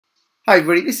Hi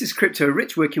everybody, this is Crypto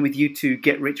Rich working with you to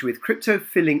get rich with crypto,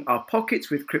 filling our pockets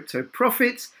with crypto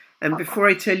profits. And before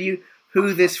I tell you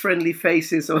who this friendly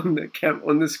face is on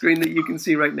the screen that you can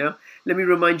see right now, let me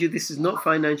remind you this is not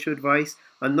financial advice.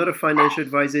 I'm not a financial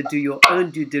advisor. Do your own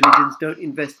due diligence. Don't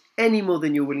invest any more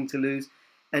than you're willing to lose.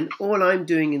 And all I'm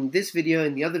doing in this video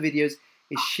and the other videos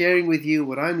is sharing with you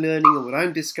what I'm learning and what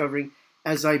I'm discovering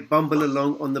as I bumble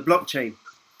along on the blockchain.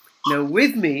 Now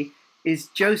with me is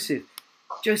Joseph.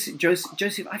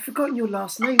 Joseph, I've forgotten your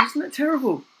last name. Isn't that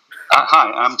terrible?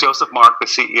 Hi, I'm Joseph Mark, the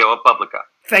CEO of Publica.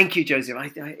 Thank you, Joseph.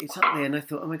 It's up there, and I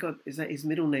thought, oh my God, is that his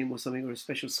middle name or something, or a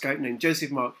special Skype name?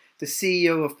 Joseph Mark, the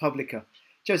CEO of Publica.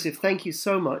 Joseph, thank you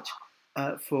so much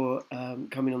for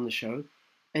coming on the show.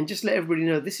 And just let everybody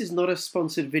know, this is not a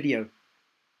sponsored video.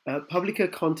 Publica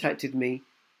contacted me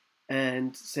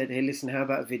and said, hey, listen, how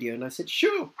about a video? And I said,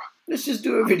 sure, let's just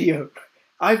do a video.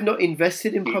 I've not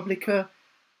invested in Publica.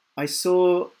 I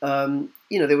saw,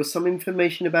 there was some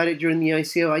information about it during the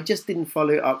ICO. I just didn't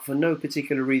follow it up for no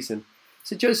particular reason.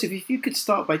 So, Joseph, if you could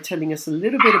start by telling us a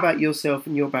little bit about yourself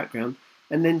and your background,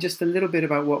 and then just a little bit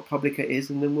about what Publica is,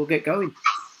 and then we'll get going.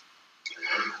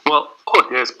 Well,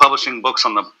 Publica is publishing books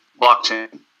on the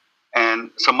blockchain.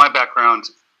 And so my background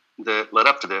that led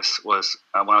up to this was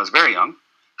when I was very young,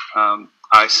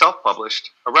 I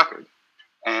self-published a record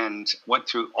and went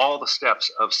through all the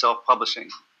steps of self-publishing.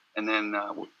 And then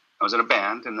I was in a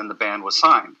band, and then the band was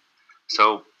signed.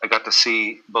 So I got to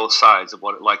see both sides of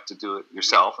what it's like to do it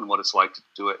yourself and what it's like to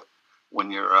do it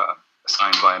when you're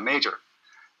signed by a major.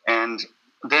 And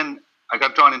then I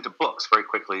got drawn into books very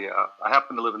quickly. I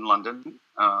happened to live in London,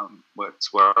 which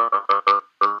where our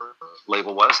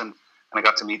label was, and I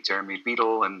got to meet Jeremy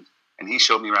Beadle, and he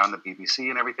showed me around the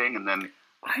BBC and everything. And then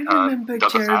I remember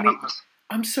Jeremy.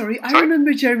 I'm sorry, I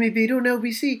remember Jeremy Beadle on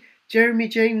LBC. Jeremy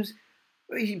James.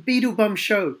 Beadlebum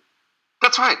show.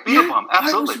 That's right, Beadlebum,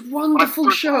 absolutely. That was a wonderful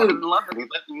show. When I first landed in London, he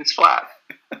let me his flat.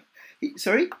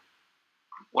 Sorry?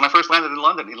 When I first landed in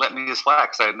London, he let me his flat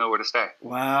because I had nowhere to stay.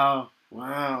 Wow.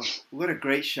 What a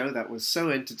great show that was. So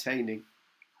entertaining.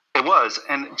 It was.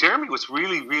 And Jeremy was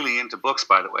really, really into books,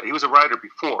 by the way. He was a writer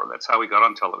before. That's how he got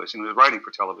on television. He was writing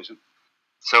for television.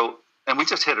 So, and we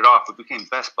just hit it off. We became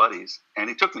best buddies. And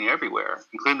he took me everywhere,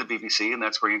 including the BBC. And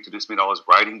that's where he introduced me to all his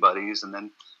writing buddies. And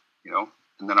then,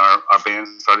 and then our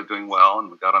band started doing well,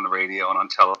 and we got on the radio and on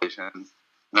television. And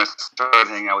I started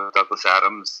hanging out with Douglas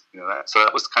Adams, So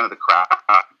that was kind of the crowd,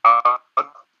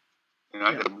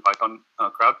 the Python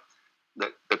crowd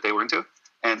that they were into.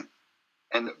 And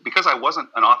because I wasn't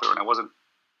an author and I wasn't,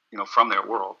 from their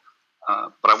world,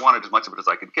 but I wanted as much of it as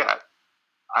I could get,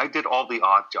 I did all the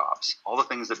odd jobs, all the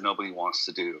things that nobody wants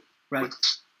to do. Right. Which,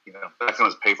 back then it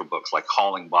was paper books, like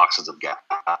hauling boxes of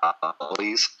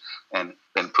galleys and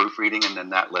then proofreading, and then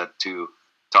that led to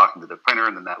talking to the printer,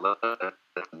 and then that led to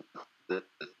the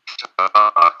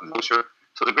publisher.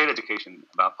 So the great education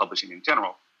about publishing in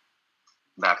general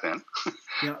back then.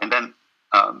 Yeah. And then,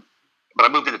 but I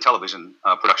moved into television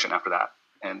production after that,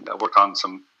 and worked on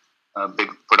some big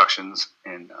productions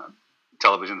in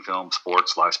television, film,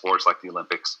 sports, live sports like the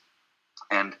Olympics.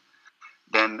 And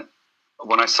then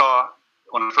when I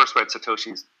first read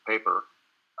Satoshi's paper,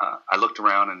 I looked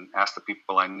around and asked the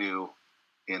people I knew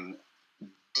in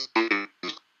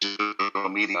digital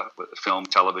media, film,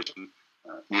 television,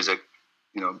 music,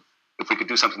 if we could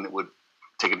do something that would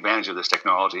take advantage of this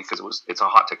technology, because it's a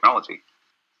hot technology.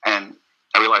 And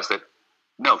I realized that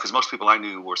no, because most people I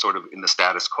knew were sort of in the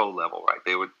status quo level, right?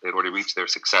 They'd already reached their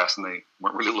success, and they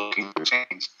weren't really looking for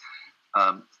change.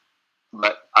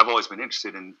 But I've always been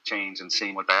interested in change and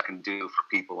seeing what that can do for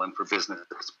people and for business,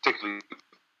 particularly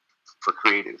for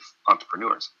creative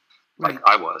entrepreneurs, like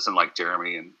I was, and like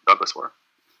Jeremy and Douglas were.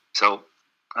 So,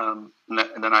 and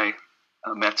then I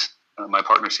met my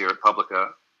partners here at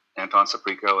Publica, Anton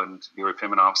Saprico and Yuri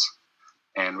Pimenovs,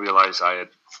 and realized I had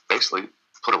basically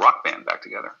put a rock band back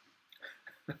together.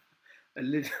 a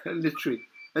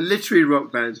literary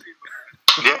rock band.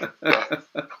 Yeah.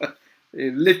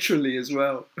 Literally as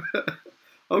well.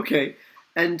 Okay,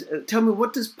 and tell me,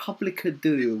 what does Publica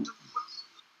do?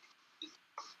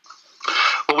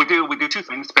 Well, we do two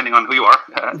things depending on who you are.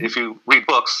 If you read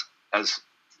books, as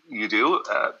you do,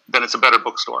 then it's a better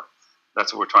bookstore.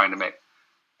 That's what we're trying to make,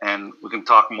 and we can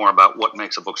talk more about what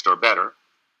makes a bookstore better.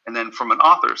 And then, from an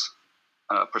author's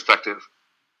perspective,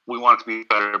 we want it to be a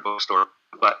better bookstore,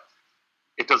 but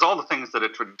it does all the things that a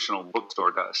traditional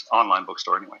bookstore does, online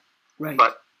bookstore anyway. Right.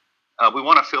 But we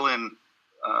want to fill in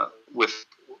with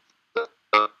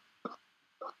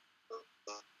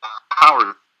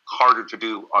harder to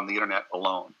do on the internet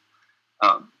alone.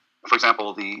 For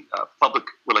example, the public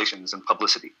relations and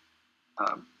publicity.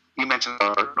 you mentioned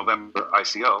our November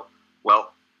ICO.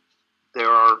 Well, there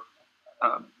are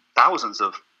thousands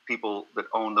of people that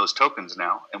own those tokens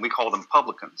now, and we call them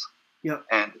publicans. Yeah.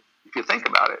 And if you think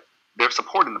about it, they're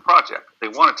supporting the project. They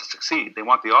want it to succeed. They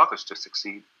want the authors to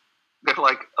succeed. They're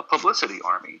like a publicity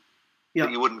army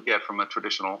that you wouldn't get from a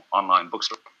traditional online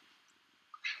bookstore.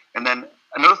 And then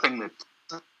another thing that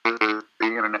the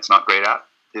internet's not great at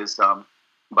is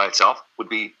by itself would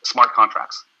be smart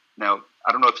contracts. Now,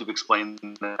 I don't know if you've explained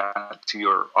that to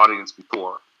your audience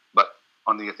before, but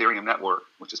on the Ethereum network,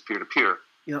 which is peer-to-peer,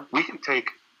 we can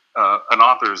take an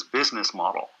author's business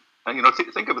model. And,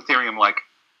 think of Ethereum like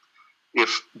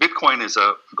if Bitcoin is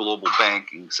a global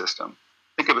banking system,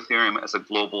 think of Ethereum as a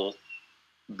global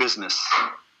business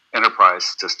enterprise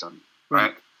system,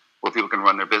 right? Where people can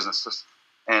run their businesses.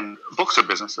 And books are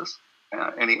businesses.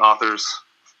 Any author's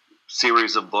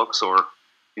series of books or,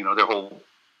 their whole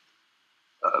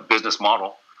business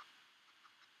model.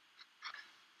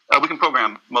 We can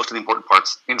program most of the important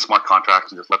parts in smart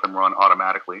contracts and just let them run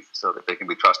automatically so that they can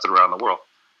be trusted around the world.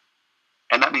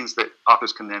 And that means that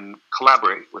authors can then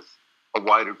collaborate with a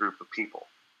wider group of people.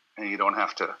 And you don't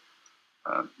have to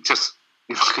just,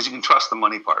 because you can trust the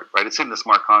money part, right? It's in the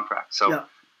smart contract. So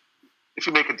if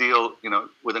you make a deal,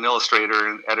 with an illustrator,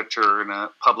 an editor, and a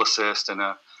publicist, and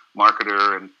a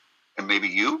marketer, and maybe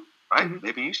you, right? Mm-hmm.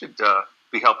 Maybe you should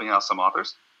be helping out some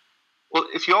authors. Well,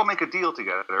 if you all make a deal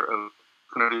together of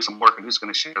going to do some work and who's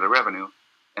going to share the revenue,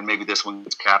 and maybe this one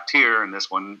gets capped here and this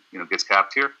one, gets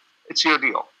capped here, it's your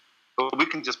deal. But we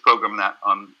can just program that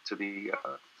onto the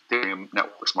Ethereum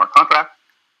network smart contract,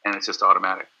 and it's just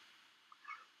automatic.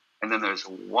 And then there's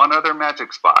one other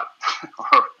magic spot,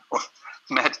 or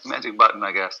magic button,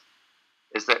 I guess,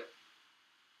 is that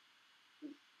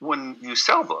when you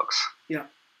sell books,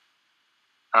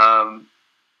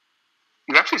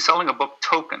 you're actually selling a book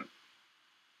token.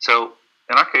 So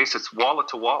in our case, it's wallet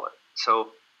to wallet. So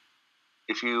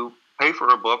if you pay for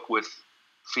a book with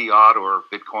fiat or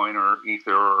Bitcoin or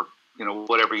Ether or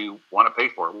whatever you want to pay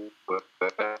for,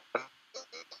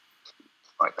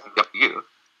 right, up to you.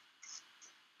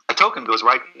 A token goes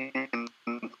right into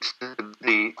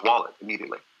the wallet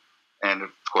immediately. And of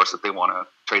course, if they want to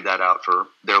trade that out for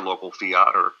their local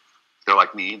fiat, or if they're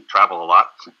like me, travel a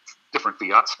lot, different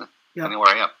fiats, depending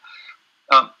where I am,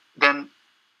 then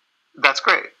that's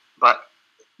great. But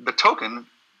the token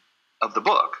of the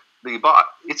book that you bought,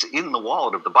 it's in the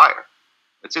wallet of the buyer.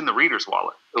 It's in the reader's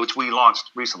wallet, which we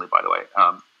launched recently, by the way.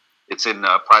 It's in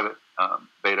private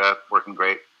beta, working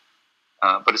great,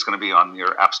 but it's going to be on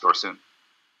your app store soon.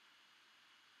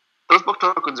 Those book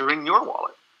tokens are in your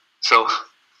wallet. So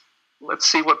let's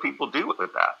see what people do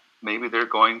with that. Maybe they're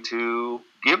going to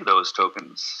give those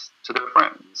tokens to their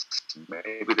friends.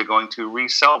 Maybe they're going to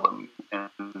resell them,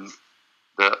 and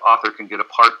the author can get a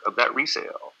part of that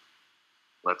resale.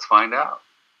 Let's find out.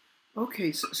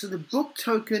 Okay, so the book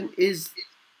token is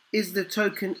the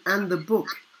token and the book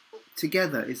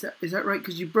together. Is that right?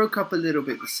 Because you broke up a little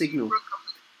bit, the signal.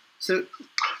 So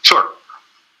sure.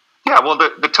 Yeah, well,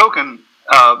 the token,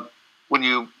 when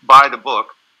you buy the book,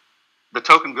 the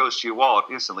token goes to your wallet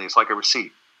instantly. It's like a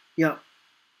receipt. Yeah.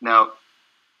 Now,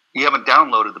 you haven't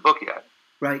downloaded the book yet.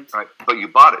 Right. Right. But you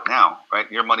bought it now, right?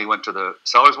 Your money went to the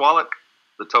seller's wallet.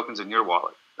 The token's in your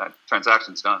wallet. That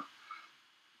transaction's done.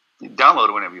 You download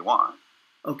it whenever you want.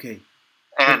 Okay.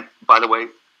 And by the way,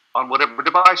 on whatever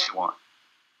device you want.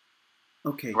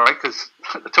 Okay. Right? Because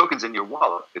the token's in your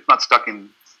wallet. It's not stuck in,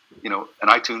 an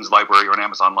iTunes library or an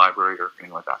Amazon library or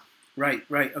anything like that. Right.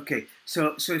 Okay.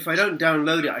 So if I don't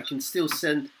download it, I can still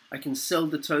I can sell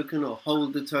the token or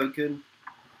hold the token.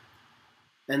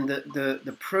 And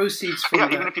the proceeds from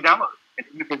that. Even if you download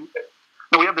it.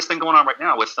 No, we have this thing going on right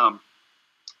now with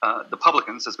the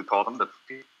publicans, as we call them, the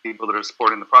people that are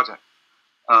supporting the project.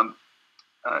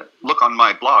 Look on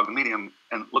my blog, Medium,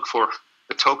 and look for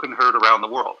the token heard around the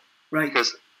world. Right.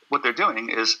 Because what they're doing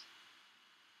is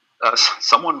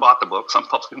someone bought the book, some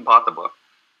publican bought the book,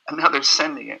 and now they're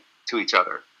sending it to each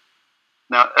other.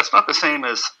 Now, that's not the same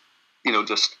as,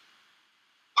 just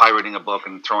pirating a book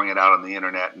and throwing it out on the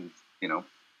internet and,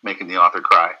 making the author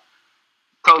cry.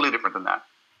 Totally different than that.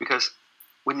 Because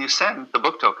when you send the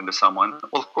book token to someone,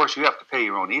 well, of course, you have to pay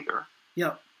your own Ether.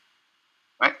 Yeah.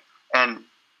 Right? And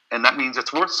that means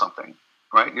it's worth something,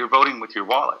 right? You're voting with your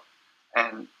wallet.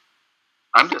 And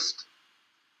I'm just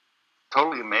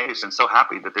totally amazed and so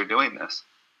happy that they're doing this.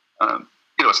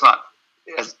 It's not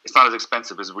as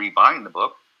expensive as rebuying the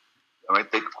book.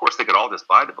 Right? Of course, they could all just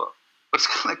buy the book. But it's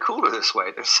kind of cooler this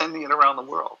way. They're sending it around the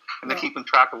world, and they're keeping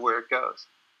track of where it goes.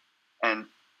 And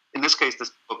in this case,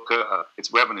 this book,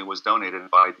 its revenue was donated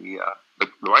by the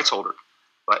rights holder.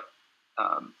 But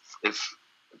if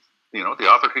the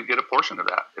author could get a portion of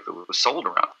that if it was sold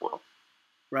around the world.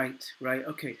 Right, right,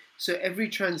 okay. So every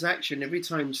transaction, every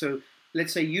time, so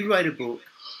let's say you write a book,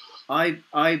 I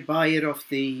buy it off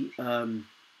the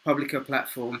Publica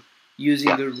platform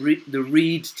using the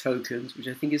read tokens, which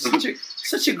I think is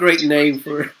such a great name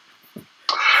for it.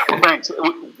 Well, thanks.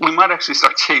 We might actually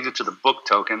start changing it to the book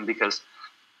token, because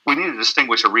we need to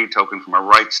distinguish a read token from a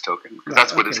rights token, because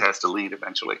that's what it has to lead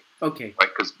eventually. Okay. Right,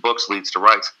 because books leads to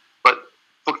rights. But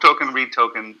book token, read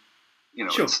token,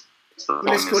 sure.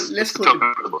 Let's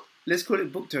call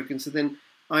it book token. So then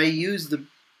I use the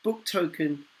book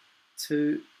token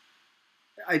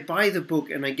I buy the book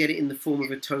and I get it in the form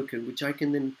of a token, which I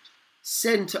can then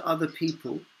send to other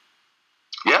people.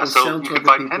 Yeah, so you can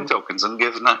buy 10 tokens and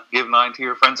give 9 to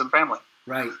your friends and family.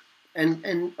 Right.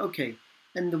 And okay.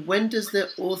 And when does the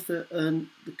author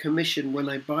earn the commission? When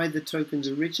I buy the tokens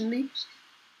originally?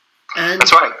 And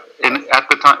that's right. And at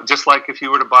the time, just like if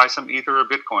you were to buy some Ether or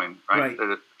Bitcoin, right?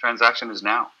 The transaction is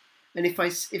now. And if I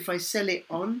sell it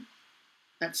on,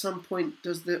 at some point,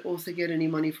 does the author get any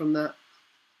money from that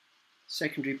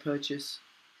secondary purchase?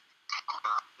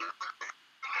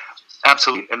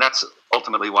 Absolutely. And that's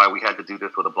ultimately why we had to do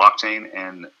this with a blockchain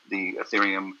and the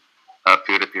Ethereum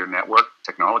peer-to-peer network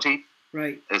technology.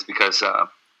 Right. Is because,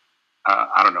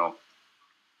 I don't know,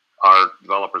 our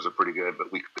developers are pretty good,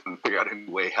 but we couldn't figure out any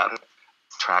way how to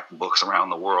track books around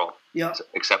the world,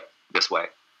 except this way.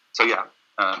 So,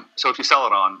 so if you sell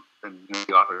it on, then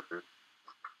the author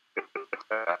gets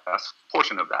a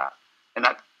portion of that. And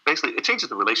that basically, it changes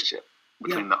the relationship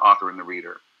between the author and the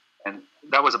reader. And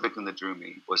that was a big thing that drew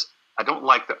me, was I don't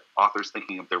like the authors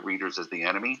thinking of their readers as the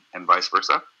enemy and vice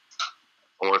versa,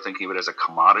 or thinking of it as a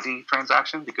commodity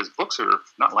transaction, because books are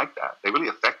not like that. They really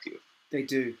affect you. They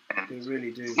do. They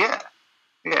really do. Yeah.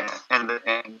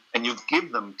 And you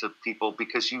give them to people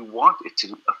because you want it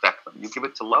to affect them. You give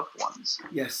it to loved ones.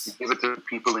 Yes. You give it to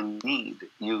people in need.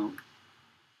 You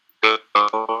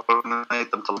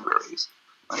donate them to libraries.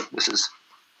 Right? It's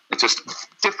just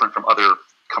different from other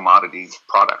commodity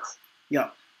products. Yeah.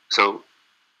 So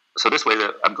this way,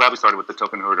 I'm glad we started with the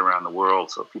token herd around the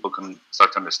world, so people can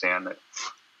start to understand that,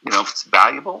 if it's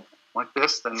valuable like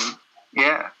this, then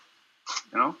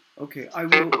Okay, I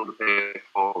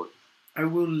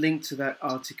will link to that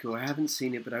article. I haven't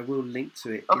seen it, but I will link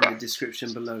to it in the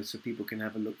description below so people can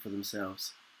have a look for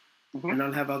themselves. Mm-hmm. And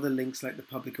I'll have other links like the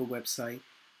Publica website,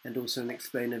 and also an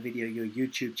explainer video, your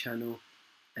YouTube channel,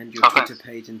 and your Twitter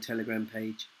page and Telegram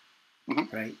page.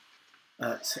 Mm-hmm. Right?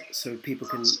 So people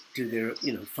can do their,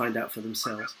 find out for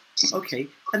themselves. Okay,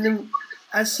 and then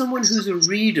as someone who's a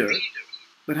reader,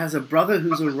 but has a brother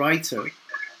who's a writer,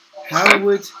 how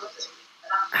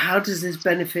does this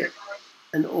benefit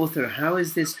an author? How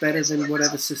is this better than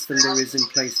whatever system there is in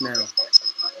place now?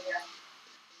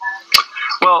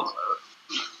 Well,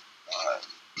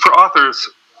 for authors,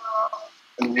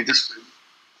 you just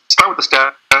start with the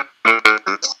status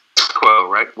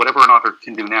quo, right? Whatever an author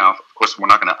can do now, of course, we're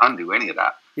not going to undo any of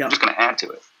that. Yeah. We're just going to add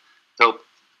to it. So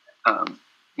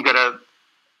you got to,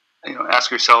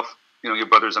 ask yourself, your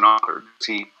brother's an author. Does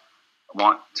he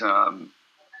want,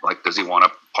 does he want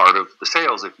a part of the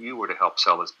sales if you were to help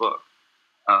sell his book?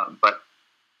 But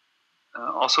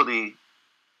also the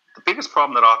biggest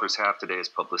problem that authors have today is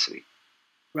publicity.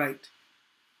 Right.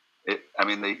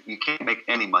 You can't make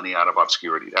any money out of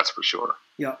obscurity. That's for sure.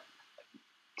 Yeah.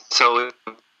 So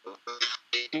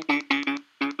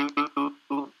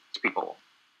people,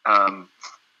 how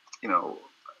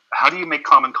do you make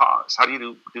common cause? How do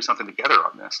you do something together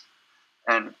on this?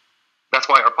 And that's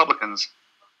why our publicans,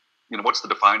 what's the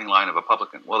defining line of a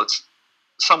publican? Well, it's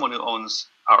someone who owns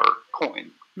our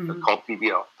coin, called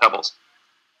PBL, Pebbles.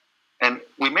 And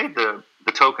we made the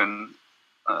token,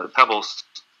 Pebbles,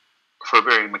 for a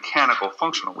very mechanical,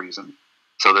 functional reason,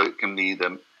 so that it can be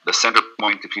the center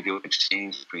point if you do an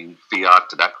exchange between fiat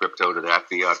to that crypto to that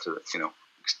fiat to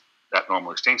that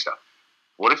normal exchange stuff.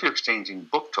 What if you're exchanging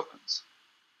book tokens,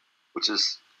 which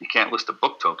is, you can't list a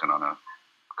book token on a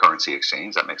currency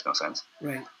exchange. That makes no sense.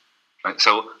 Right.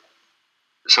 So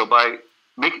by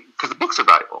making, because the books are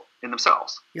valuable in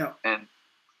themselves. Yeah. And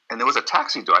there was a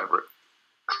taxi driver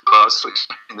I was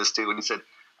explaining this to, and he said,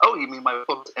 "Oh, you mean my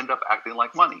books end up acting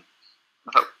like money?"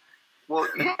 I thought, well,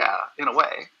 yeah, in a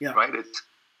way, right? It's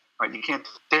right. You can't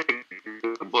take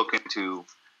a book into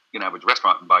an average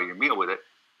restaurant and buy your meal with it.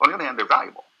 On the other hand, they're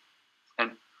valuable,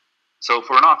 and so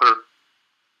for an author,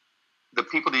 the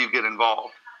people that you get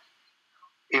involved,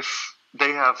 if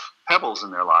they have pebbles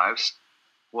in their lives,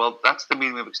 well, that's the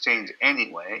medium of exchange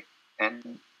anyway,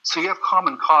 and so you have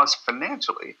common cause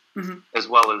financially, as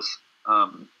well as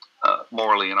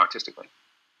morally and artistically.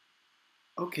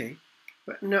 Okay.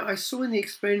 But no, I saw in the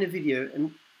explainer video,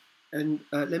 and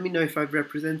let me know if I've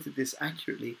represented this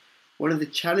accurately. One of the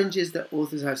challenges that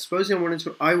authors have, supposing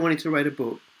I wanted to write a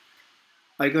book,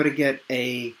 I got to get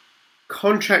a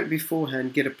contract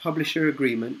beforehand, get a publisher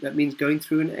agreement. That means going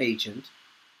through an agent.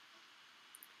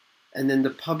 And then the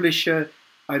publisher,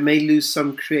 I may lose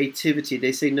some creativity.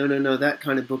 They say, no, no, no, that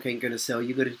kind of book ain't going to sell.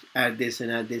 You've got to add this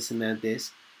and add this and add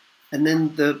this. And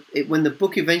then when the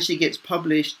book eventually gets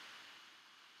published,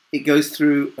 it goes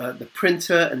through the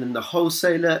printer and then the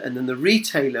wholesaler and then the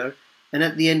retailer. And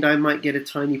at the end, I might get a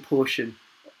tiny portion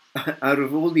out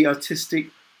of all the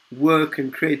artistic work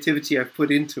and creativity I've put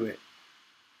into it.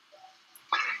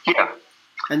 Yeah.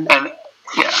 And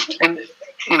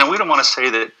you know, we don't want to say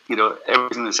that, you know,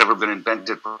 everything that's ever been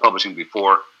invented for publishing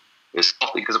before is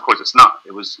healthy, because of course it's not.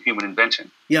 It was human invention.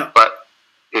 Yeah. But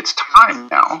it's time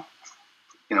now.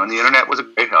 You know, and the internet was a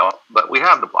great help, but we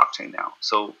have the blockchain now,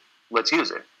 so let's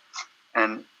use it.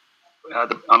 And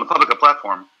on the Publica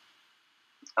platform,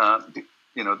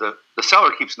 you know, the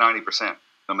seller keeps 90%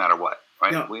 no matter what,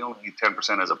 right? Yeah. We only need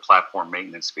 10% as a platform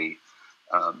maintenance fee,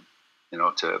 you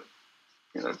know, to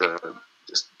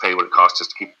just pay what it costs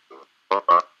just to keep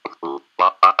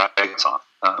lights on.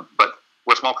 But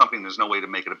we're a small company. There's no way to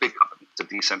make it a big company. It's a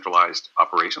decentralized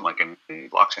operation like any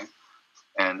blockchain.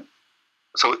 And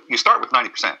so you start with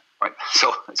 90%, right?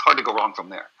 So it's hard to go wrong from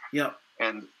there. Yeah.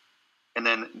 And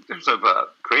then in terms of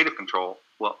creative control,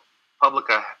 well,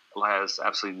 Publica has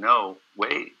absolutely no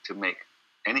way to make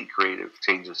any creative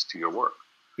changes to your work.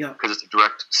 Yeah. Because it's a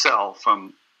direct sell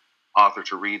from author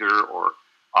to reader, or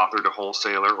author to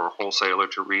wholesaler, or wholesaler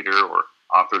to reader, or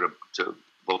author to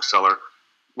bookseller.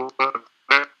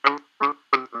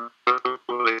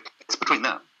 It's between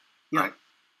them, yeah. Right?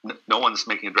 No one's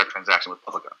making a direct transaction with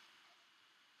Publica.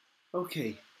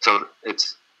 Okay. So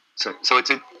it's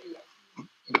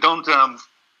but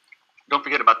don't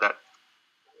forget about that.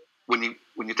 When you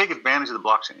take advantage of the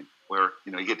blockchain, where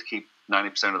you know you get to keep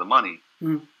 90% of the money,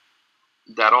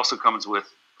 that also comes with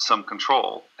some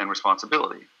control and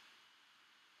responsibility,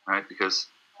 right? Because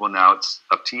well, now it's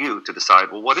up to you to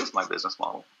decide. Well, what is my business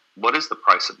model? What is the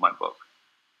price of my book?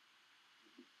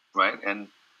 Right? And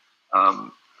a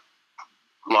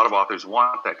lot of authors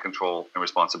want that control and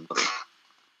responsibility.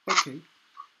 Okay.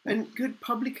 And could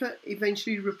Publica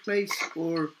eventually replace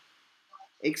or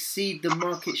exceed the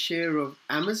market share of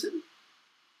Amazon?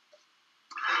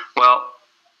 Well,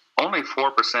 only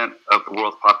 4% of the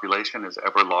world's population has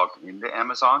ever logged into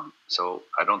Amazon, so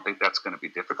I don't think that's going to be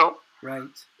difficult.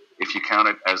 Right. If you count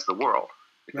it as the world,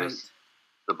 because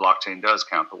the blockchain does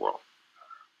count the world.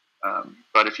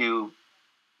 But as you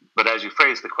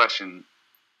phrase the question,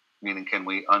 meaning can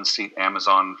we unseat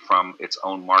Amazon from its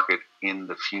own market in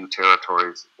the few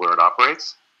territories where it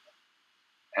operates?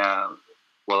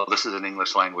 Well, this is an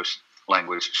English language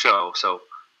show, so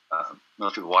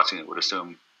most people watching it would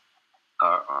assume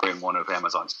are in one of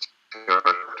Amazon's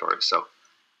territories, so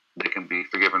they can be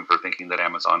forgiven for thinking that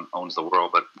Amazon owns the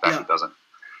world, but in fact it doesn't.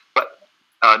 But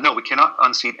no, we cannot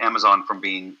unseat Amazon from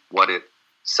being what it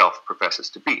self-professes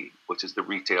to be, which is the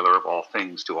retailer of all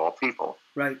things to all people.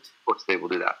 Right. Of course, they will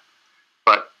do that.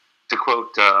 But to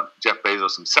quote Jeff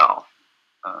Bezos himself,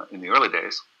 in the early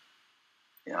days,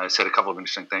 I said a couple of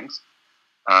interesting things.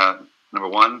 Number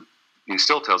one, he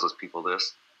still tells us people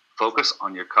this: focus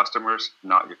on your customers,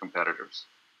 not your competitors.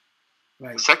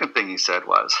 Right. The second thing he said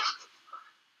was,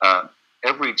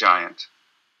 every giant,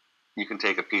 you can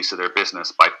take a piece of their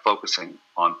business by focusing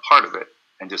on part of it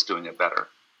and just doing it better.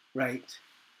 Right.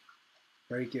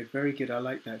 Very good. Very good. I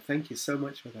like that. Thank you so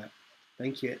much for that.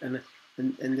 Thank you. And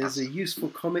there's a useful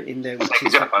comment in there, which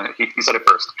is that, he said it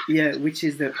first. Yeah, which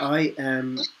is that I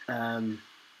am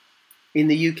in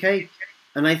the UK,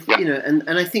 and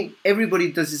I think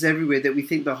everybody does this everywhere. That we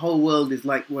think the whole world is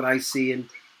like what I see in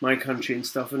my country and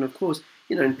stuff. And of course,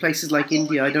 in places like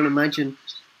India, I don't imagine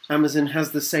Amazon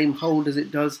has the same hold as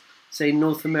it does, say,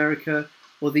 North America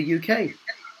or the UK.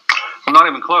 I'm not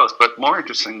even close, but more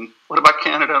interesting, what about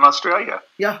Canada and Australia?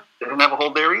 Yeah. They don't have a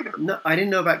hold there either. No, I didn't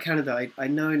know about Canada. I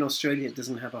know in Australia it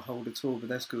doesn't have a hold at all, but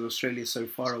that's because Australia is so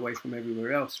far away from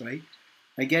everywhere else, right?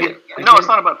 I get it. No, it's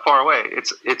not about far away.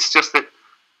 It's just that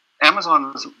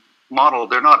Amazon's model,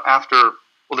 they're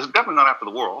definitely not after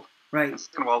the world. Right.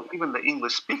 Well, even the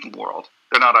English-speaking world,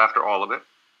 they're not after all of it,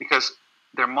 because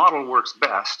their model works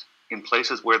best in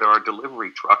places where there are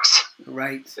delivery trucks.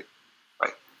 Right.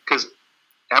 Right. Because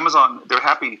Amazon, they're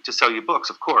happy to sell you books,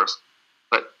 of course,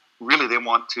 but really they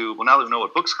want to, well, now they know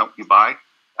what books you buy.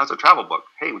 That's a travel book.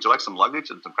 Hey, would you like some luggage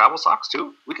and some travel socks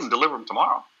too? We can deliver them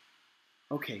tomorrow.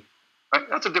 Okay. Right?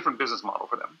 That's a different business model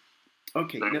for them.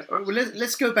 Okay. Now, well,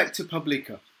 let's go back to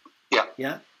Publica. Yeah.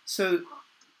 Yeah. So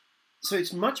So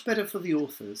it's much better for the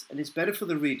authors, and it's better for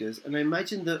the readers. And I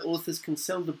imagine the authors can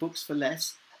sell the books for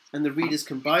less, and the readers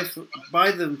can buy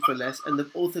them for less, and the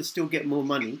authors still get more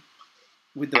money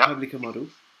with the Publica model.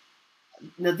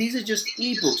 Now these are just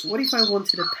ebooks. What if I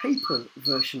wanted a paper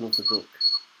version of the book?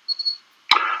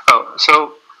 Oh,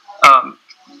 so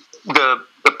the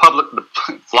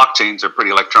blockchains are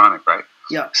pretty electronic, right?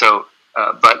 Yeah. So,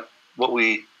 but what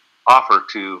we offer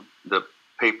to the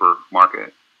paper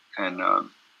market, and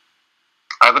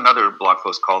I have another blog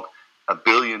post called "A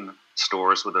Billion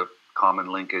Stores with a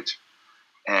Common Linkage,"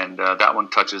 and that one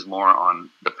touches more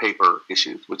on the paper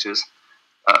issues, which is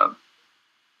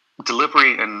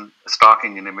delivery and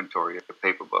stocking and inventory of the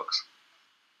paper books.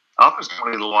 Authors don't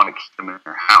really want to keep them in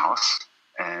their house,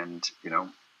 and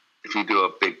if you do a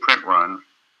big print run,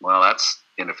 well, that's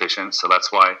inefficient. So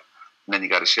that's why, and then you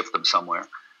got to ship them somewhere.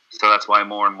 So that's why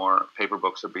more and more paper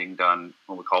books are being done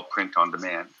what we call print on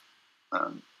demand,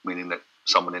 meaning that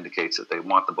someone indicates that they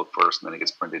want the book first, and then it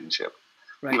gets printed and shipped.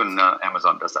 Right. Even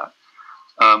Amazon does that.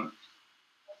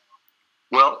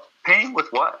 Well, paying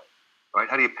with what? Right?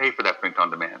 How do you pay for that print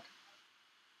on demand?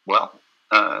 Well,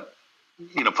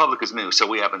 Public is new, so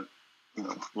we haven't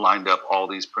lined up all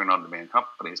these print on demand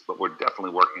companies, but we're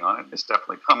definitely working on it. It's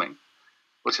definitely coming,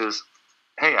 which is,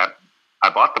 hey, I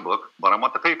bought the book, but I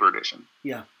want the paper edition.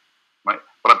 Yeah. Right.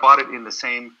 But I bought it in the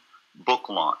same book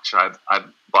launch. I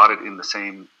bought it in the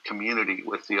same community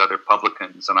with the other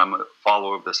publicans, and I'm a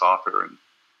follower of this author,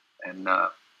 and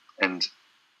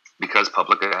because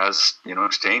Publica has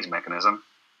exchange mechanism.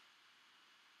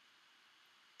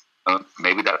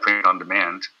 Maybe that print on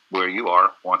demand where you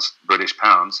are wants British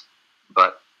pounds,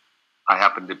 but I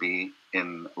happen to be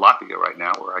in Latvia right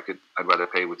now where I'd rather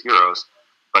pay with euros,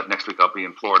 but next week I'll be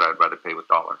in Florida, I'd rather pay with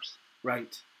dollars.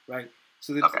 Right.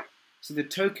 So the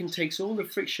token takes all the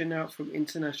friction out from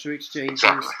international exchanges.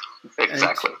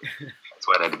 Exactly. That's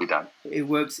why it had to be done. It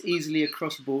works easily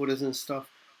across borders and stuff.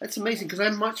 That's amazing, because I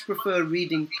much prefer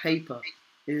reading paper.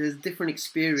 It is a different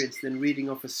experience than reading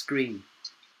off a screen.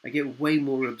 I get way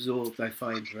more absorbed, I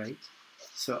find, right?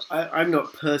 So I'm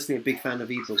not personally a big fan of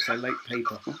ebooks. I like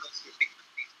paper.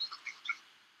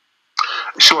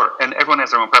 Sure, and everyone has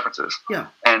their own preferences. Yeah.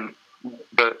 And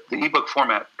the ebook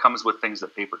format comes with things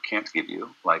that paper can't give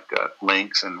you, like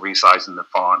links and resizing the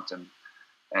font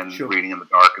and sure. reading in the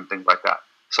dark and things like that.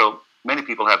 So many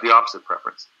people have the opposite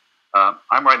preference.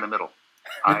 I'm right in the middle.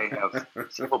 I have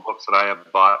several books that I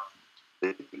have bought,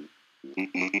 the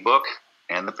ebook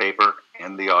and the paper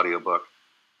and the audiobook.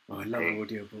 Oh, I love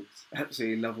audiobooks.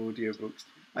 Absolutely love audiobooks.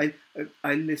 I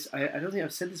listen. I don't think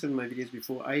I've said this in my videos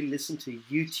before. I listen to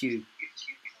YouTube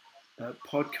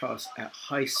podcasts at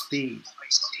high speed.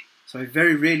 So I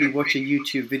very rarely watch a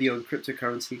YouTube video on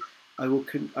cryptocurrency. I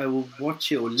will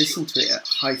watch it or listen to it at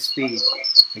high speed,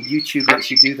 and YouTube lets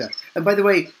you do that. And by the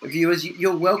way, viewers,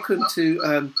 you're welcome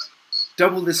to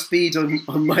double the speed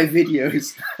on my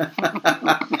videos,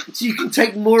 so you can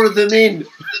take more of them in.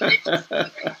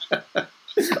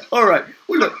 All right.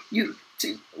 Well, look,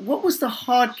 what was the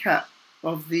hard cap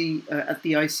of the at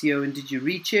the ICO, and did you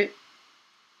reach it?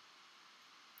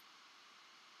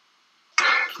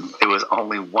 It was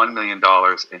only $1 million,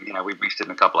 and yeah, we reached it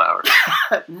in a couple hours.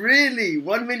 Really?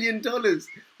 $1 million?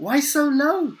 Why so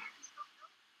low?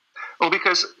 Well,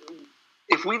 because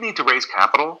if we need to raise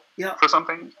capital for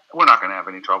something, we're not going to have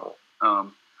any trouble.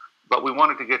 But we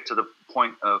wanted to get to the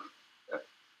point of,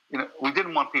 we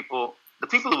didn't want the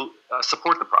people who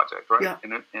support the project, right? Yeah.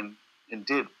 And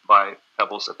did buy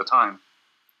Pebbles at the time.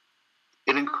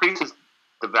 It increases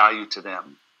the value to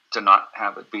them to not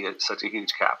have it be such a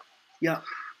huge cap. Yeah.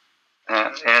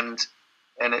 And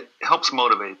it helps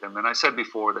motivate them. And I said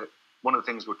before that one of the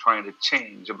things we're trying to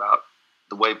change about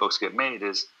the way books get made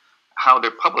is how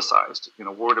they're publicized,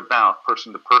 word of mouth,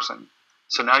 person to person.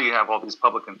 So now you have all these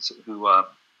publicans who are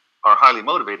highly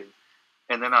motivated,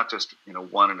 and they're not just,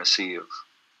 one in a sea of,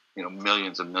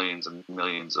 millions and millions and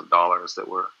millions of dollars that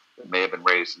may have been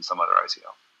raised in some other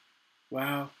ICO.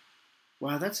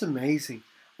 Wow, that's amazing.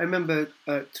 I remember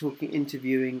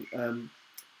interviewing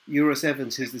Euros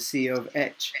Evans, who's the CEO of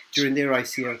Etch, during their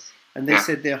ICO, and they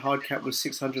said their hard cap was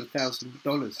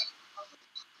 $600,000.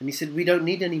 And he said, we don't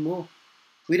need any more.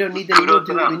 We don't need any more to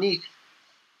do what we need.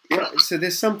 Yeah. So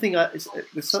there's something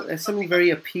there's something very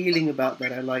appealing about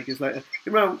that I like. It's like,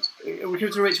 with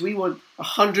Crypto Rich, we want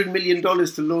 $100 million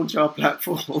to launch our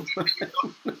platform.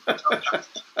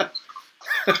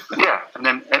 Yeah, and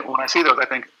then when I see those, I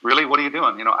think, really, what are you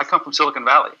doing? I come from Silicon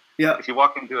Valley. Yeah. If you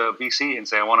walk into a VC and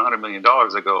say, I want $100 million,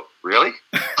 I go, really?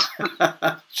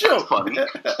 Sure. That's funny.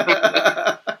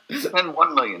 Then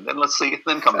 1 million. Then let's see.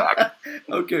 Then come back.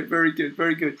 Okay, very good,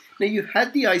 very good. Now you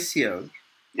had the ICO.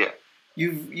 Yeah.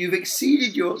 you've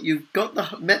exceeded you've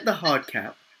met the hard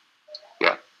cap.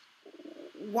 Yeah.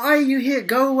 Why are you here?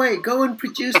 Go away. Go and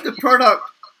produce the product,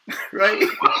 right?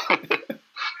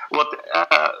 Well,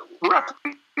 we're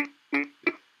actually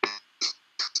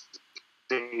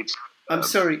stage. I'm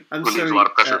sorry. Relieves a lot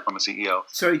of pressure from a CEO.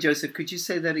 Sorry, Joseph. Could you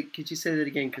say that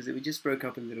again? Because it just broke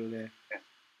up a little there. Yeah.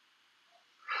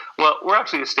 Well, we're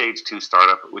actually a stage 2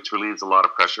 startup, which relieves a lot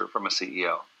of pressure from a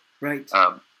CEO. Right.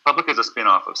 Publica is a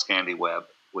spin-off of ScandiWeb,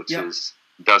 which is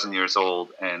a dozen years old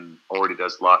and already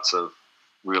does lots of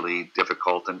really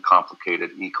difficult and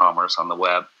complicated e-commerce on the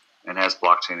web and has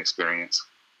blockchain experience.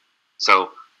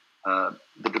 So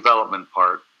the development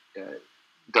part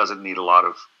doesn't need a lot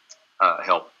of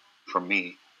help from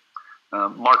me.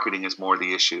 Marketing is more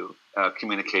the issue.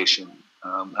 Communication,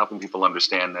 helping people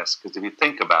understand this. Because if you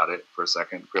think about it for a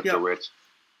second, Crypto Rich,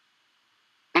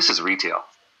 this is retail.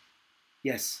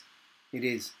 Yes, it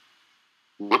is.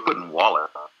 We're putting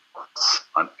wallets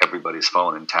on everybody's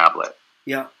phone and tablet.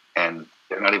 Yeah. And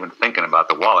they're not even thinking about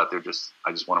the wallet. They're just,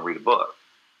 I just want to read a book.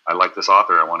 I like this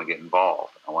author. I want to get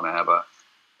involved. I want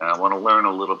to learn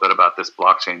a little bit about this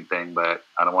blockchain thing, but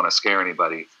I don't want to scare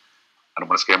anybody. I don't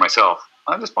want to scare myself.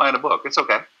 I'm just buying a book. It's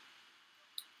okay.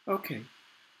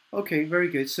 Okay, very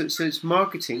good. So it's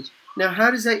marketing. Now, how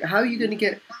are you going to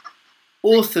get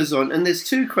authors on? And there's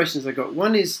two questions I got.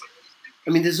 One is, I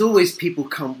mean, there's always people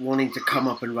wanting to come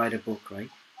up and write a book, right?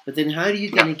 But then how are you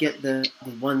going to get the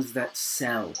ones that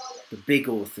sell, the big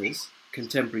authors,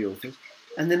 contemporary authors?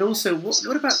 And then also,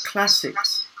 what about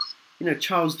classics? You know,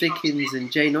 Charles Dickens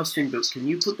and Jane Austen books. Can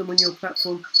you put them on your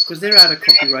platform? Because they're out of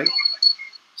copyright.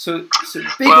 So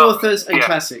big authors and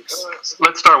classics.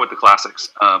 Let's start with the classics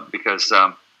because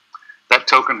that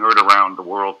Token Heard Around the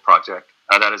World project,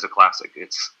 that is a classic.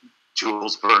 It's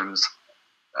Jules Verne's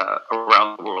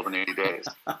Around the World in 80 Days.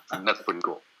 And that's pretty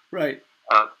cool. Right.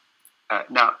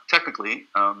 Now, technically,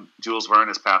 Jules Verne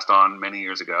has passed on many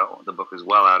years ago. The book is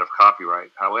well out of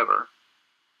copyright. However,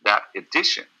 that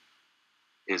edition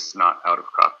is not out of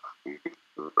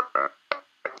copyright.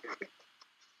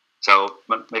 So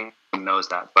maybe one knows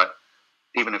that. But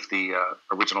even if the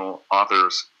original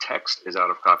author's text is out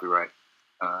of copyright,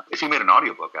 if you made an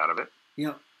audiobook out of it,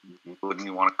 wouldn't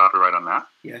you want a copyright on that?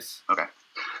 Yes. Okay.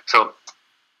 So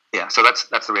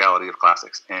that's the reality of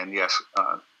classics. And yes,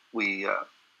 we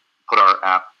put our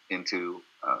app into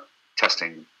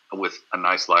testing with a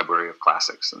nice library of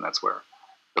classics, and that's where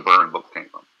the Verne book came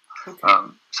from.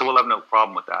 Okay. So we'll have no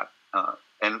problem with that.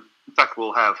 And in fact,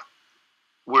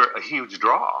 we're a huge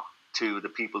draw to the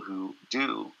people who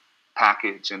do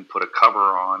package and put a cover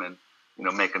on and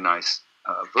make a nice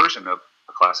version of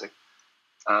a classic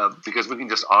because we can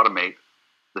just automate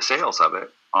the sales of it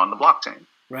on the blockchain.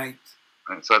 Right.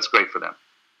 So that's great for them.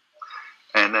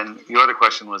 And then your other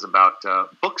question was about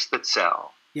books that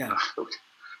sell. Yeah.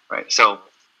 Right. So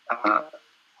I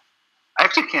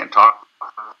actually can't talk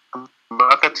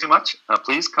about that too much.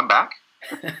 Please come back.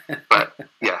 But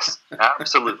yes,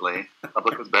 absolutely.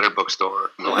 Publica's Better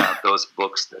Bookstore will have those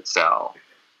books that sell.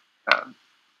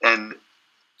 And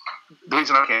the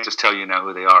reason I can't just tell you now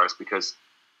who they are is because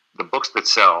the books that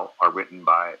sell are written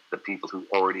by the people who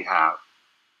already have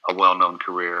a well-known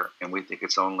career, and we think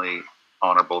it's only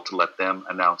honorable to let them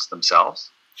announce themselves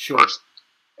first.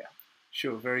 Yeah.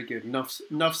 Sure, very good.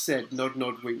 Enough said. Nod,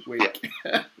 wink, wink.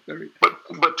 Yeah.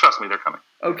 But trust me, they're coming.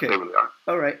 Okay. They really are.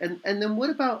 All right. And then what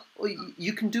about,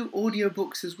 you can do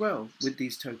audiobooks as well with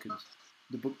these tokens,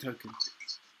 the book tokens?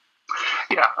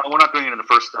 Yeah, we're not doing it in the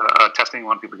first testing. We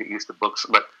want people to get used to books.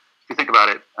 But if you think about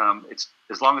it, it's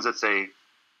as long as it's a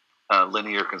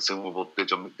linear, consumable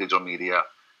digital media,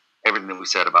 everything that we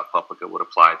said about Publica would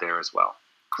apply there as well.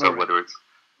 So whether it's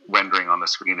rendering on the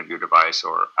screen of your device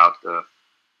or out the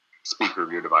speaker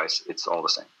of your device, it's all the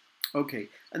same. Okay,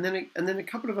 and then a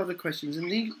couple of other questions,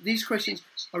 and these questions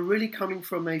are really coming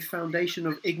from a foundation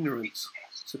of ignorance.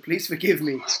 So please forgive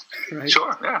me. Right?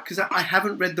 Sure, yeah. Because I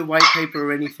haven't read the white paper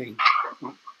or anything.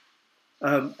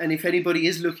 And if anybody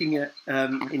is looking at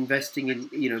investing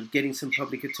in, getting some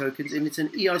Publica tokens, and it's an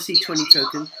ERC20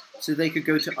 token, so they could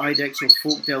go to IDEX or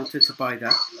Fork Delta to buy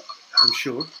that, I'm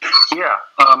sure. Yeah,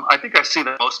 I think I see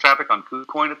the most traffic on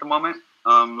KuCoin at the moment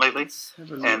lately,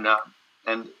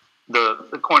 and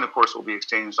the coin, of course, will be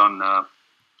exchanged on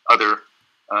other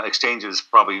exchanges.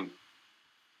 Probably.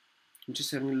 I'm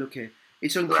just having a look here.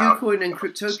 It's on KuCoin and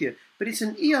Cryptopia, but it's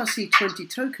an ERC20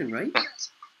 token, right?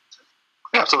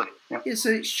 Yeah, absolutely. Yeah, so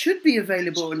it should be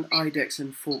available on IDEX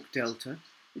and Fork Delta.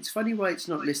 It's funny why it's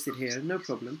not listed here. No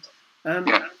problem. And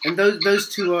those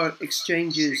two are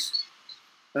exchanges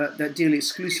that deal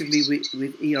exclusively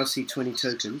with ERC20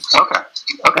 tokens.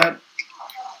 Okay.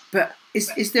 But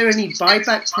is there any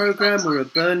buyback program or a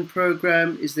burn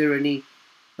program? Is there any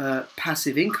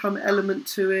passive income element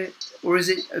to it? Or is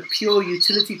it a pure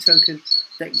utility token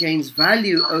that gains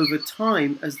value over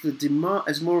time as the demand,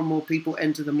 as more and more people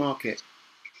enter the market?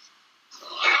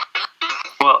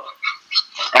 Well,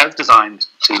 as designed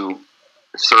to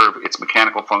serve its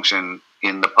mechanical function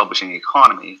in the publishing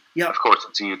economy, yep. Of course,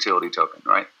 it's a utility token,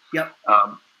 right? Yep.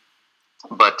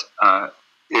 But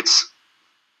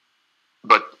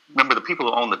remember, the people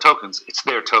who own the tokens, it's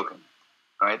their token,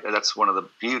 right? And that's one of the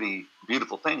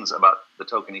beautiful things about the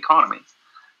token economy,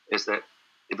 is that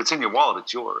if it's in your wallet,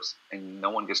 it's yours, and no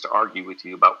one gets to argue with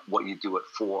you about what you do it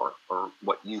for or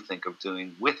what you think of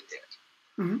doing with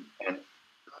it. Mm-hmm. And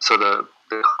so the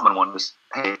common one is,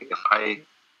 hey, if I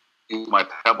use my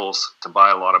pebbles to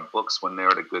buy a lot of books when they're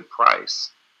at a good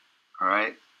price, all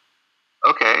right,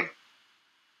 okay,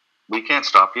 we can't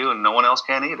stop you, and no one else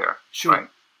can either. Sure. Right?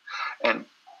 And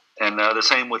the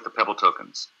same with the Pebble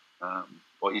tokens.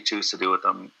 What you choose to do with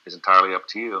them is entirely up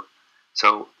to you.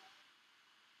 So,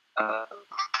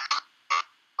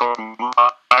 from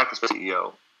my perspective,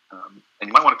 CEO, and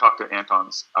you might want to talk to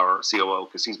Anton's, our COO,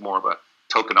 because he's more of a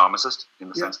tokenomicist in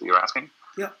the sense that you're asking.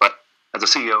 Yeah. But as a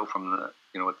CEO from the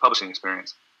with publishing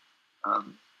experience,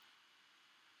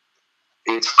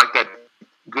 it's like that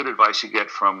good advice you get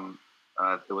from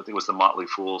I think it was the Motley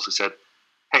Fools, who said,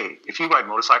 hey, if you ride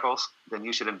motorcycles, then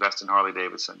you should invest in Harley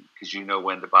Davidson, because you know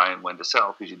when to buy and when to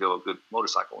sell, because you know a good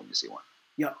motorcycle when you see one.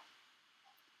 Yeah.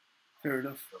 Fair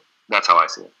enough. That's how I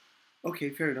see it. Okay,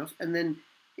 fair enough. And then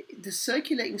the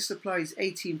circulating supply is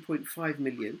 18.5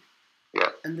 million. Yeah.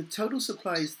 And the total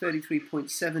supply is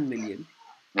 33.7 million.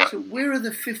 Yeah. So where are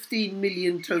the 15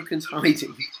 million tokens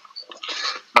hiding?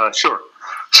 Sure.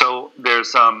 So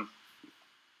there's I'm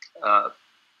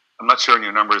not sure in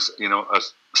your numbers, a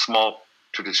small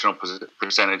traditional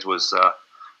percentage was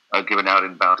given out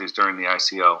in bounties during the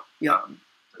ICO to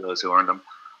those who earned them.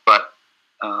 But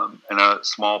and a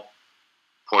small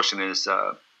portion is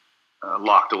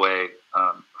locked away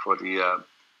for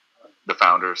the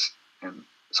founders and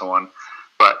so on.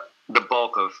 But the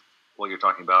bulk of what you're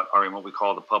talking about are in what we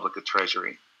call the Publica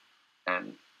treasury.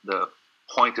 And the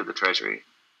point of the treasury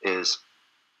is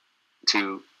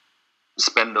to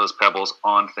spend those pebbles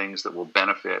on things that will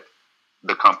benefit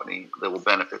the company, that will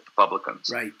benefit the publicans.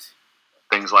 Right.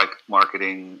 Things like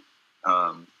marketing,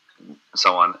 and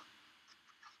so on.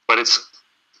 But it's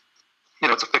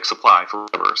a fixed supply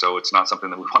forever, so it's not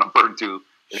something that we want to burn to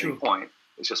at any point.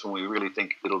 It's just when we really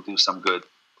think it'll do some good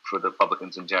for the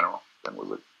publicans in general, then we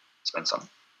would spend some.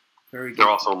 Very good. They're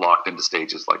also locked into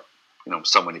stages like,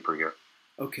 so many per year.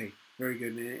 Okay. Very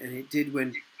good. And it did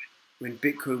when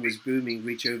Bitcoin was booming,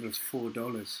 reach over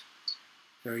 $4.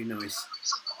 Very nice.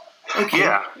 Okay.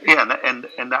 Yeah,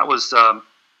 and that was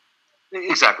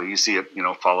exactly. You see it,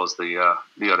 follows the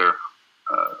other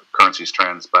currencies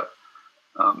trends, but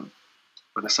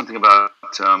there's something about.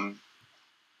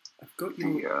 I've got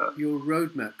your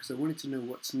roadmap because I wanted to know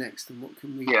what's next and what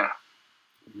can we. Yeah.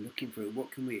 I'm looking for it.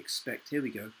 What can we expect? Here we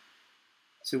go.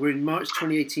 So we're in March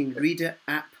 2018. Reader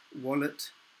app wallet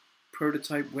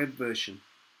prototype web version.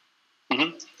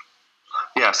 Mm-hmm.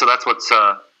 Yeah, so that's what's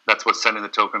sending the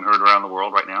token herd around the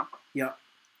world right now. Yeah.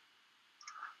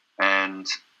 And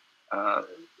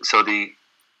so the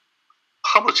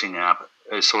publishing app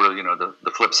is sort of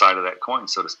the flip side of that coin,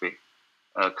 so to speak,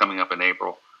 coming up in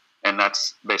April, and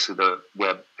that's basically the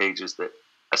web pages that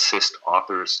assist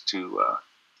authors to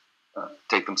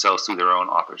take themselves through their own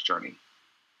author's journey.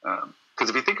 Because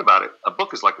if you think about it, a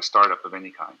book is like a startup of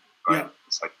any kind, right? Yeah.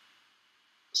 It's like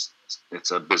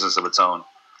it's a business of its own.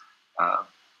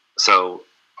 So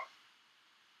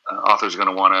authors are going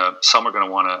to want to. Some are going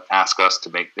to want to ask us to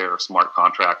make their smart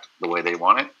contract the way they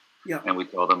want it. Yeah. And we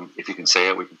tell them, if you can say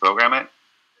it, we can program it.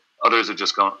 Others are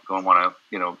just going to want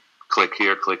to, click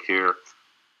here.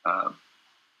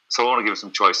 So I want to give them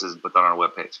some choices, but then on our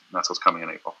webpage. And that's what's coming in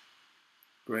April.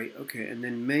 Great. Okay. And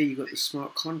then May, you got the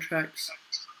smart contracts.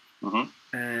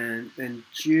 Mm-hmm. And then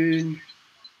June,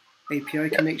 API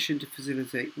connection to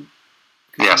facilitate.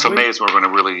 Yeah, so May is where we're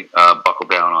going to really buckle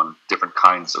down on different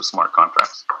kinds of smart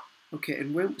contracts. Okay,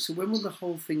 and when will the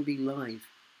whole thing be live?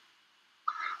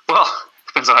 Well,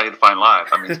 depends on how you define live.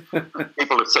 I mean,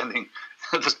 people are sending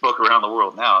this book around the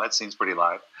world now. That seems pretty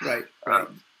live. Right.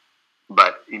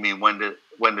 But you mean when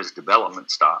does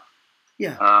development stop?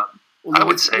 Yeah. I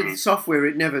would say with software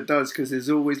it never does because there's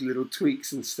always little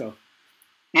tweaks and stuff.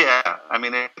 Yeah, I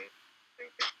mean, if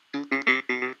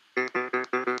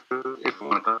we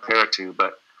want to compare it to,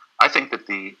 but I think that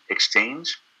the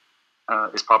exchange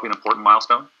is probably an important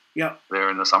milestone. Yeah. There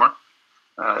in the summer,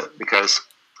 because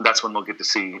that's when we'll get to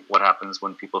see what happens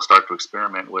when people start to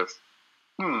experiment with,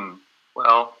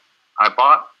 well, I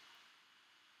bought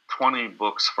 20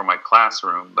 books for my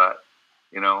classroom, but,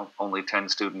 only 10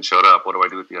 students showed up. What do I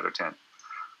do with the other 10?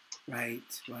 Right.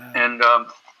 Wow.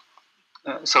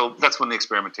 And so that's when the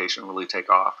experimentation will really take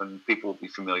off, and people will be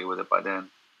familiar with it by then.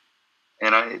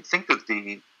 And I think that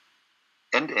the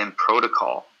end-to-end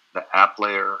protocol, the app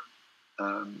layer,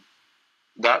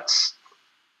 that's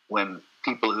when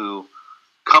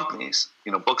companies,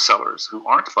 booksellers who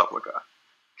aren't Publica,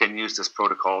 can use this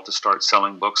protocol to start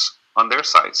selling books on their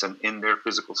sites and in their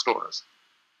physical stores.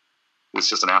 It's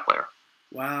just an app layer.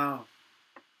 Wow.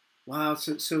 Wow.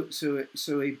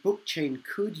 So a book chain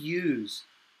could use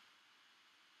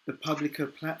the Publica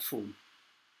platform.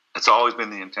 It's always been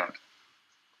the intent.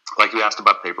 Like you asked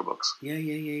about paper books. Yeah.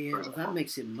 Well, that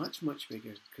makes it much, much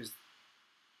bigger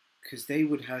because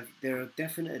there are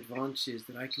definite advantages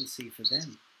that I can see for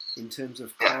them in terms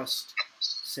of cost,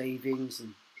 savings,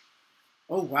 and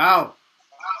oh, wow.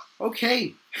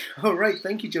 Okay. All right.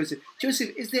 Thank you, Joseph.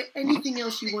 Joseph, is there anything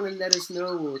else you want to let us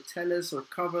know or tell us or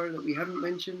cover that we haven't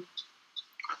mentioned?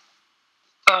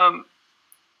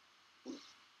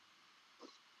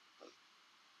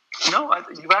 No,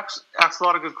 you've asked a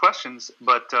lot of good questions,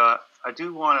 but I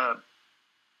do want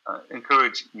to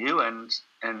encourage you and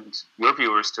your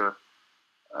viewers to,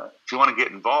 if you want to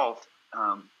get involved,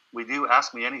 we do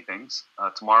Ask Me Anythings.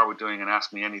 Tomorrow we're doing an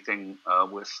Ask Me Anything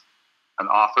with an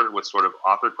author with sort of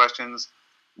author questions.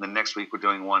 And then next week we're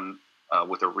doing one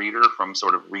with a reader from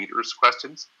sort of readers'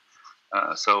 questions.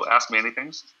 So Ask Me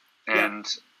Anythings. And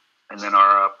then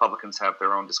our publicans have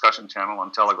their own discussion channel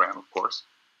on Telegram, of course.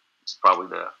 It's probably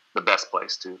the best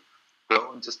place to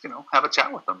go and just, have a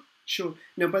chat with them. Sure.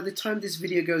 Now, by the time this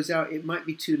video goes out, it might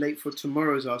be too late for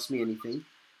tomorrow's Ask Me Anything.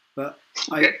 But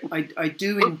Okay. I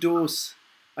do endorse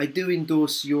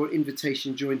your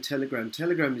invitation to join Telegram.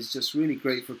 Telegram is just really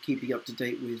great for keeping up to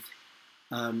date with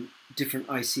different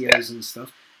ICOs and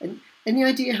stuff. And any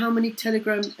idea how many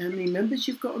members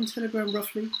you've got on Telegram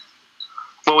roughly?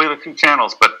 Well, we have a few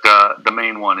channels, but the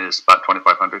main one is about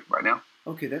 2,500 right now.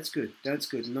 Okay, that's good. That's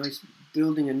good. Nice,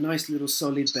 building a nice little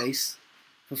solid base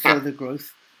for further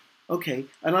growth. Okay,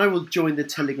 and I will join the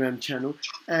Telegram channel,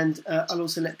 and I'll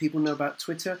also let people know about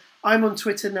Twitter. I'm on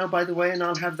Twitter now, by the way, and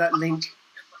I'll have that link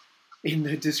in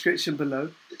the description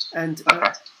below. And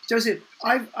Joseph,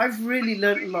 I've really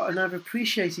learned a lot, and I've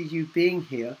appreciated you being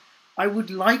here. I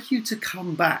would like you to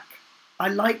come back. I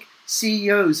like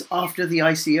CEOs after the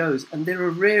ICOs, and they're a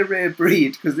rare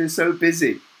breed because they're so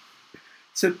busy.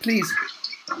 So please,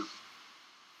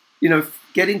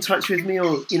 get in touch with me,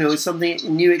 or something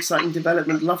new, exciting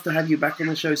development. Love to have you back on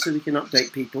the show so we can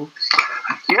update people.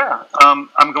 Yeah,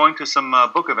 I'm going to some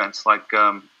book events like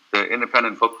the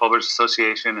Independent Book Publishers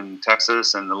Association in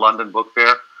Texas and the London Book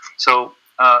Fair. So,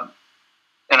 and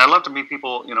I love to meet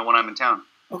people, when I'm in town.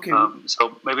 Okay.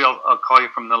 So maybe I'll call you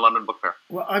from the London Book Fair.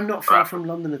 Well, I'm not far from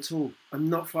London at all.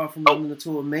 London at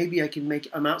all. Maybe I can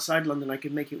I'm outside London. I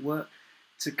can make it work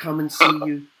to come and see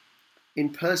you in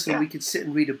person. We could sit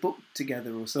and read a book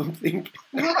together or something.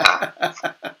 Yeah.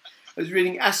 I was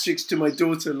reading Asterix to my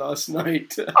daughter last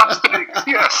night.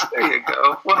 Yes, there you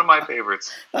go. One of my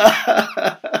favorites.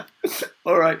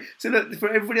 All right. So look, for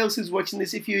everybody else who's watching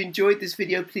this, if you enjoyed this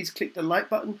video, please click the like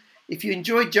button. If you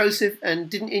enjoyed Joseph and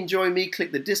didn't enjoy me,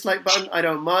 click the dislike button. I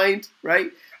don't mind,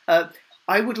 right?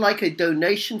 I would like a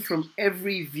donation from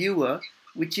every viewer,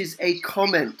 which is a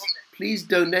comment. Please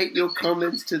donate your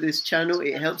comments to this channel.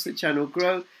 It helps the channel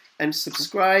grow. And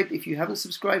subscribe. If you haven't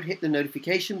subscribed, hit the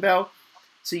notification bell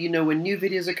so you know when new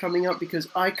videos are coming up, because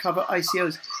I cover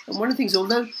ICOs. And one of the things,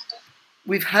 although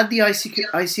we've had the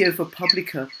ICO for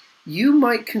Publica, you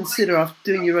might consider,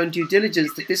 after doing your own due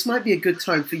diligence, that this might be a good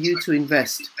time for you to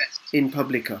invest in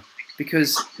Publica,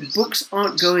 because books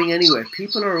aren't going anywhere.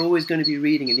 People are always going to be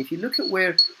reading. And if you look at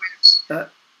where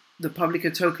the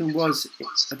Publica token was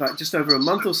about just over a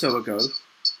month or so ago,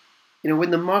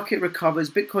 when the market recovers,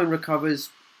 Bitcoin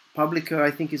recovers, Publica,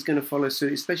 I think, is going to follow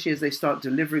suit, especially as they start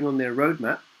delivering on their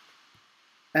roadmap.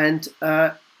 And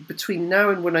between now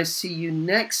and when I see you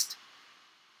next,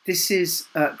 this is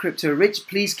Crypto Rich.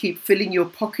 Please keep filling your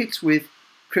pockets with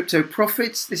crypto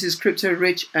profits. This is Crypto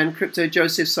Rich and Crypto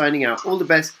Joseph signing out. All the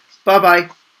best. Bye-bye.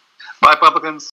 Bye, publicans.